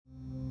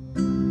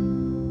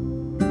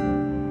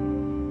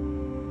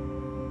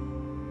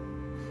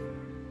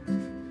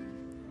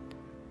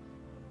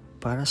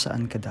para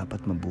saan ka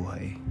dapat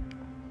mabuhay.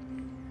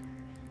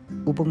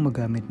 Upang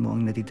magamit mo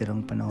ang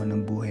natitirang panahon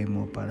ng buhay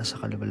mo para sa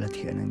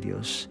kaluwalhatian ng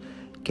Diyos,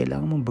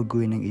 kailangan mong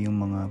baguhin ang iyong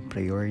mga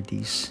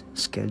priorities,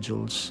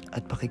 schedules,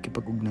 at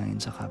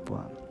pakikipag-ugnayan sa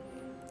kapwa.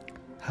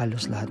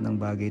 Halos lahat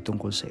ng bagay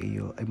tungkol sa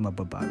iyo ay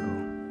mababago.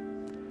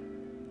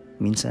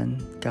 Minsan,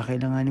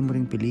 kakailanganin mo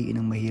ring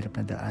piliin ang mahirap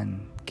na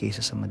daan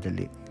kaysa sa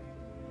madali.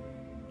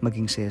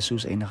 Maging si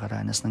Jesus ay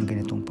nakaranas ng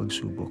ganitong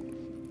pagsubok.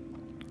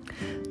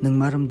 Nang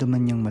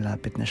maramdaman niyang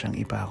malapit na siyang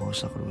ipako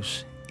sa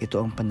krus,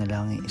 ito ang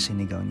panalangin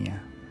isinigaw niya.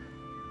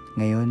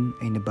 Ngayon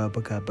ay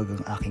nababagabag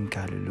ang aking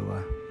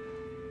kaluluwa.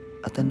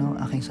 At ano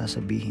ang aking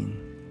sasabihin?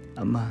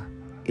 Ama,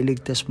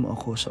 iligtas mo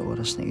ako sa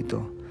oras na ito.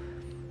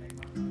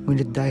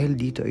 Ngunit dahil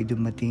dito ay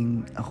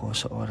dumating ako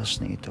sa oras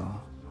na ito.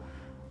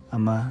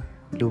 Ama,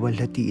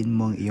 luwalhatiin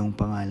mo ang iyong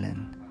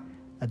pangalan.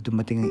 At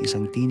dumating ang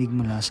isang tinig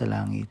mula sa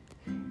langit.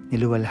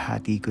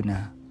 Niluwalhati ko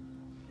na,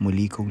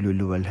 muli kong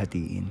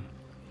luluwalhatiin.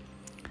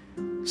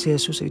 Si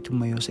Jesus ay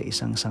tumayo sa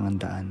isang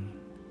sangandaan.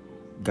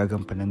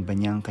 Gagampanan ba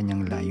niya ang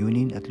kanyang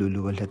layunin at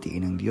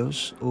luluwalhatiin ng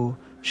Diyos o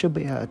siya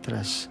ba'y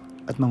aatras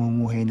at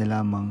mamumuhay na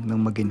lamang ng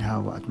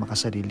maginhawa at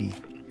makasarili?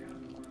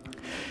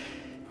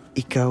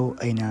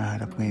 Ikaw ay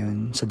nahaharap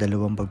ngayon sa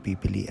dalawang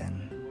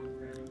pagpipilian.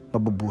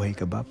 Mabubuhay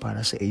ka ba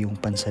para sa iyong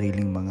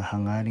pansariling mga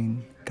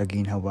hangarin,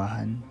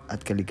 kaginhawahan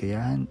at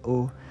kaligayahan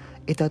o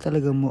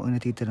itatalaga mo ang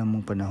natitira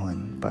mong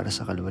panahon para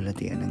sa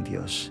kaluwalhatian ng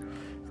Diyos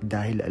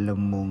dahil alam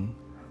mong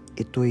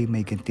ito'y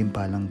may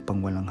gantimpalang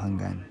pangwalang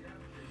hanggan?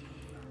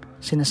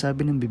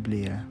 Sinasabi ng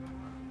Biblia,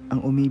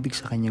 ang umibig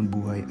sa kanyang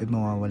buhay ay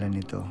mawawalan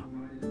nito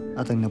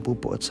at ang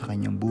napupuot sa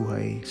kanyang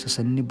buhay sa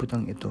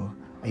sanlibutang ito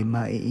ay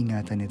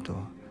maiingatan nito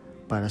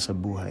para sa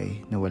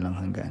buhay na walang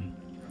hanggan.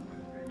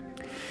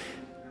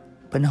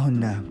 Panahon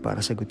na para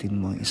sagutin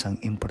mo ang isang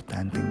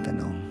importanteng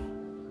tanong.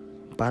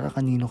 Para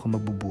kanino ka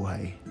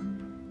mabubuhay?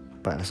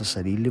 Para sa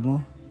sarili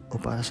mo o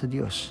para sa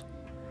Diyos?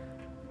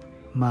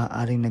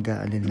 Maaaring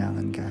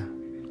nag-aalinlangan ka.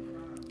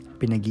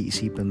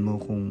 Pinag-iisipan mo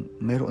kung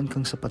mayroon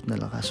kang sapat na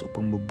lakas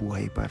upang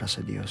mabuhay para sa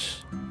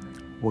Diyos.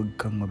 Huwag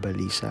kang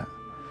mabalisa.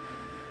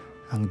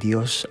 Ang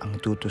Diyos ang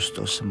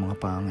tutustos sa mga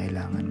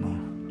pangangailangan mo.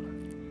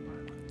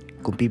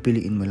 Kung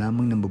pipiliin mo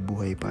lamang na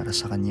mabuhay para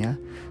sa Kanya,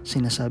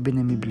 sinasabi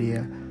ng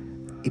Biblia,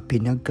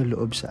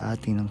 ipinagkaloob sa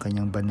atin ng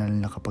Kanyang banal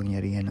na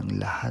kapangyarihan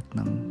ang lahat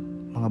ng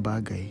mga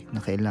bagay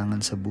na kailangan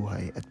sa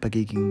buhay at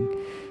pagiging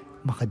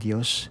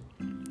makadiyos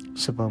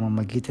sa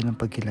pamamagitan ng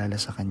pagkilala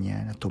sa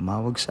Kanya na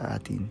tumawag sa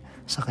atin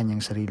sa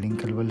Kanyang sariling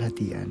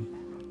kaluwalhatian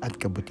at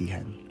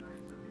kabutihan.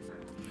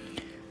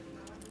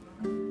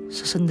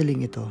 Sa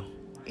sandaling ito,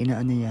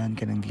 inaanyayahan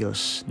ka ng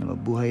Diyos na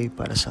mabuhay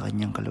para sa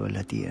Kanyang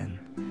kaluwalhatian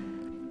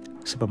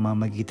sa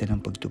pamamagitan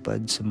ng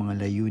pagtupad sa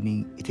mga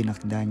layuning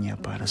itinakda niya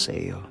para sa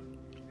iyo.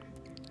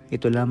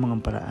 Ito lamang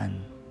ang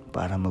paraan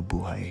para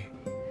mabuhay.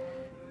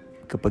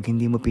 Kapag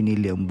hindi mo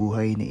pinili ang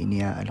buhay na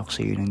iniaalok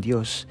sa iyo ng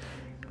Diyos,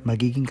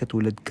 magiging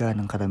katulad ka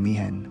ng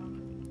karamihan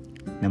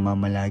na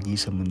mamalagi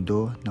sa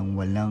mundo ng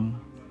walang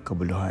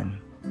kabuluhan.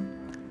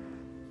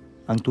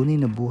 Ang tunay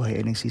na buhay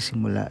ay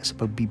nagsisimula sa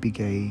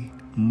pagbibigay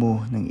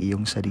mo ng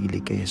iyong sarili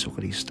kay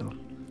Jesucristo.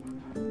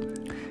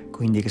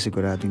 Kung hindi ka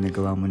siguradong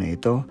nagawa mo na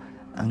ito,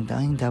 ang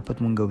tanging dapat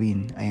mong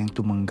gawin ay ang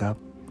tumanggap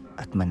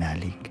at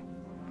manalig.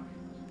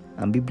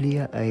 Ang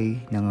Biblia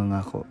ay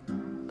nangangako,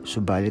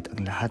 subalit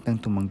ang lahat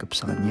ng tumanggap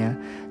sa Kanya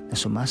na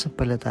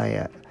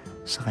sumasampalataya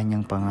sa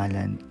Kanyang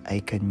pangalan ay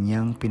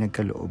Kanyang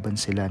pinagkalooban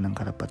sila ng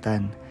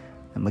karapatan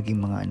na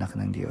maging mga anak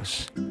ng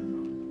Diyos.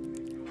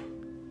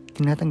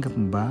 Tinatanggap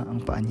mo ba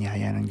ang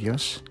paanyaya ng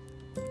Diyos?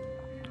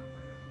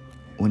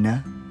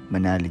 Una,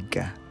 manalig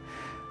ka.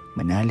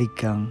 Manalig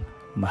kang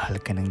mahal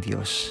ka ng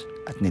Diyos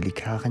at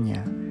nilikha ka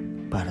niya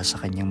para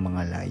sa Kanyang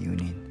mga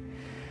layunin.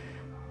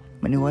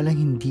 Maniwalang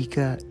hindi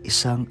ka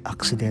isang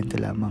aksidente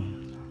lamang.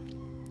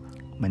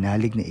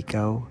 Manalig na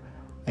ikaw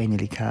ay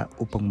nilikha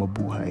upang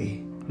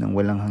mabuhay ng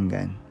walang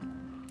hanggan.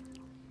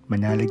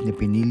 Manalig na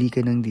pinili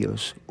ka ng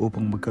Diyos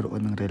upang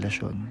magkaroon ng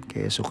relasyon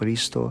kay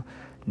Jesucristo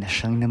na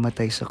siyang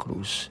namatay sa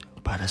krus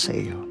para sa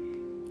iyo.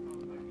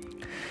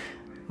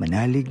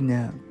 Manalig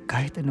na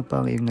kahit ano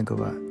pa ang iyong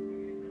nagawa,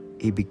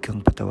 ibig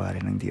kang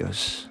patawarin ng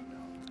Diyos.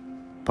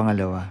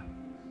 Pangalawa,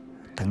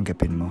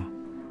 tanggapin mo.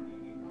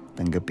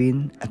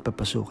 Tanggapin at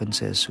papasukin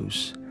si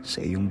Jesus sa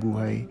iyong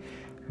buhay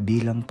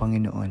bilang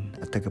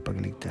Panginoon at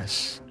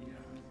tagapagligtas.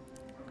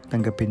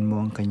 Tanggapin mo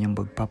ang Kanyang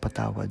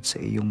pagpapatawad sa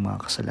iyong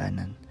mga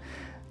kasalanan.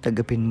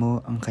 Tanggapin mo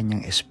ang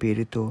Kanyang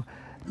Espiritu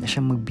na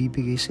siyang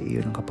magbibigay sa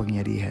iyo ng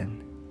kapangyarihan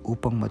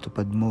upang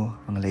matupad mo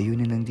ang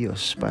layunin ng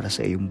Diyos para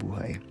sa iyong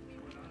buhay.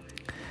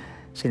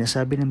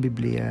 Sinasabi ng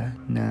Biblia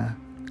na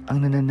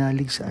ang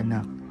nananalig sa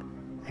anak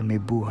ay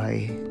may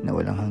buhay na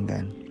walang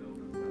hanggan.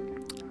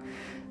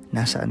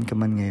 Nasaan ka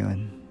man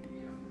ngayon,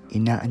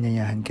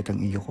 inaanyayahan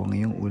kitang iyuko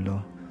ngayong ulo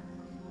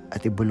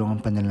at ibulong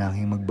ang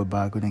panalangin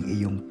magbabago ng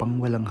iyong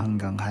pangwalang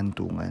hanggang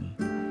hantungan.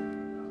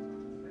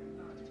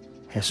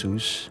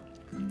 Jesus,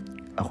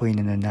 ako'y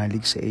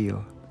nananalig sa iyo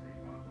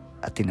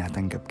at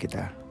tinatanggap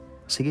kita.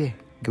 Sige,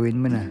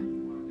 gawin mo na.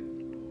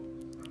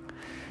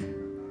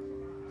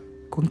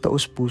 Kung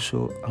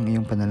taos-puso ang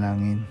iyong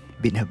panalangin,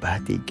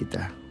 binabati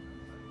kita.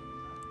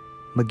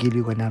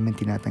 Magiliwan namin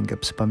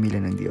tinatanggap sa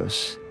pamilya ng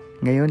Diyos.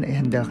 Ngayon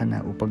ay handa ka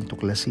na upang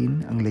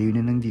tuklasin ang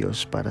layunin ng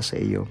Diyos para sa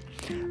iyo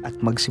at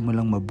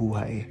magsimulang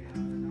mabuhay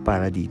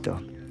para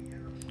dito.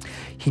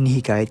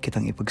 Hinihikayat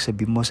kitang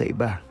ipagsabi mo sa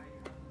iba.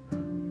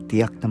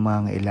 Tiyak na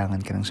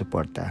mangangailangan ka ng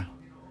suporta.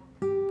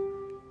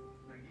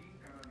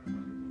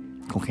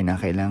 Kung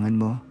kinakailangan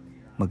mo,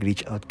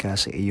 mag-reach out ka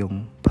sa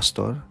iyong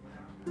pastor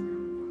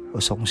o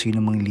sa kung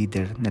sino mang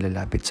leader na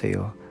lalapit sa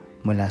iyo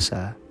mula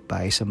sa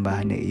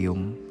bahay-sambahan na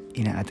iyong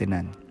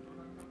inaatenan.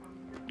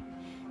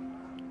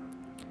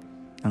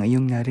 Ang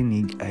iyong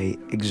narinig ay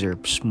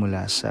excerpts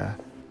mula sa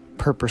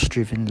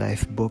Purpose-Driven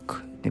Life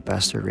book ni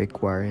Pastor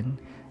Rick Warren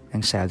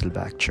ng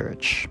Saddleback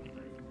Church.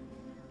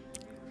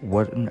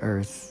 What on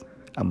earth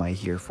am I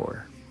here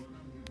for?